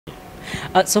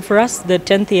So for us, the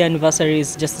 10th year anniversary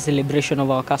is just a celebration of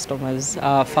our customers,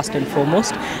 first and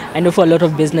foremost. I know for a lot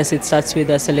of business, it starts with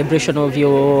a celebration of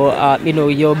your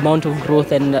amount of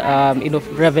growth and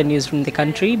revenues from the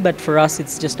country. But for us,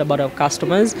 it's just about our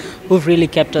customers who've really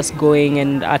kept us going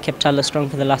and kept Tala strong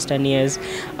for the last 10 years.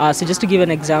 So just to give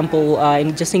an example,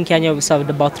 just in Kenya, we served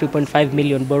about 3.5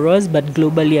 million borrowers, but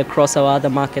globally across our other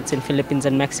markets in Philippines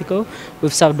and Mexico,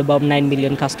 we've served about 9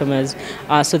 million customers.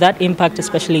 So that impact,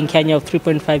 especially in Kenya, of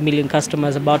 3.5 million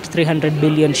customers, about 300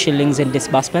 billion shillings in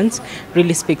disbursements,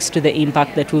 really speaks to the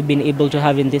impact that we've been able to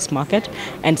have in this market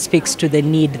and speaks to the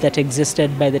need that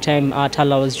existed by the time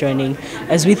Tala was joining.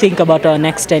 As we think about our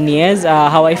next 10 years,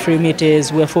 how I frame it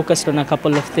is we're focused on a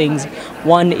couple of things.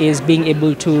 One is being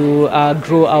able to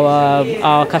grow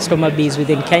our customer base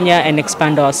within Kenya and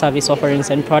expand our service offerings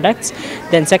and products.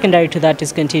 Then secondary to that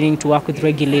is continuing to work with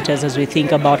regulators as we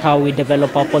think about how we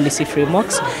develop our policy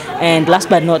frameworks. And last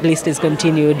but not least is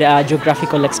continued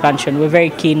geographical expansion. We're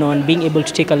very keen on being able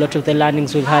to take a lot of the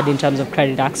learnings we've had in terms of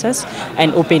credit access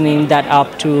and opening that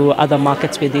up to other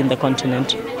markets within the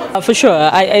continent. For sure.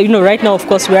 Right now, of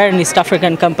course, we're an East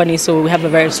African company, so we have a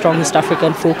very strong East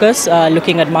African focus,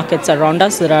 looking at markets around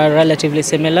us that are relatively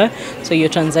similar. So your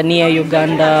Tanzania,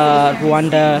 Uganda,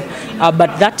 Rwanda.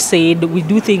 But that said, we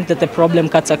do think that the problem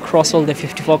cuts across all the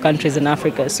 54 countries in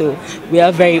Africa. So we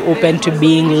are very open to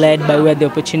being led by where the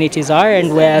opportunities are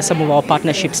and where some of our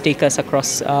partnerships take us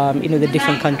across, the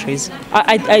different countries.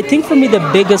 I think for me, the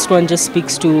biggest one just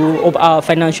speaks to our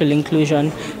financial inclusion.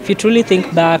 If you truly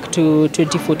think back to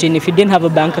 2014, if you didn't have a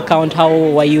bank account, how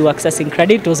were you accessing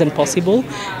credit? It wasn't possible.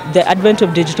 The advent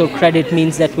of digital credit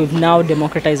means that we've now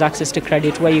democratized access to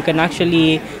credit, where you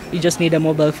just need a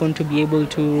mobile phone to be able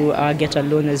to get a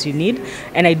loan as you need.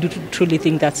 And I do truly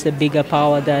think that's the bigger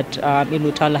power that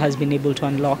Tala has been able to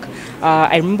unlock.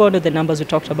 I remember one of the numbers we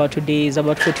talked about today is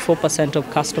about 44% of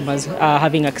customers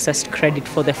having accessed credit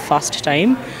for the first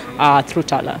time through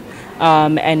Tala.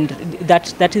 And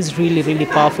that is really, really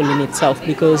powerful in itself,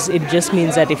 because it just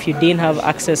means that if you didn't have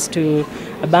access to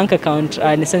a bank account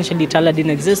and essentially Tala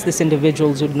didn't exist, these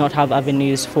individuals would not have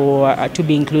avenues to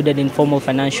be included in formal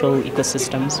financial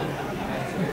ecosystems.